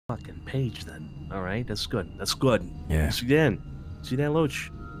fucking page then. All right, that's good. That's good. Yeah. See that, Loach?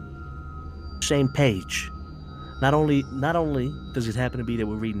 Same page. Not only does it happen to be that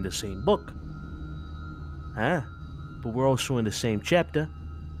we're reading the same book, huh? But we're also in the same chapter,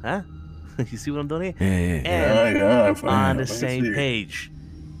 huh? You see what I'm doing here? Yeah. And on the same page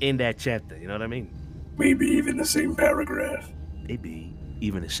in that chapter. You know what I mean? Maybe even the same paragraph. Maybe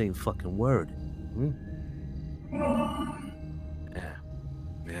even the same fucking word. Hmm?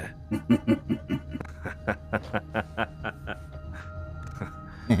 Yeah.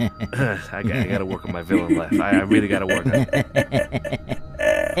 I gotta work on my villain laugh. I really gotta work on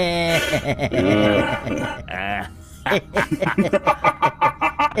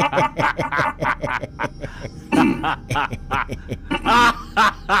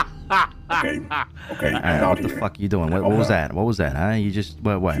Okay, what the fuck are you doing? What was that? What was that, huh? You just,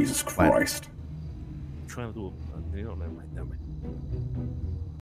 what? Jesus Christ.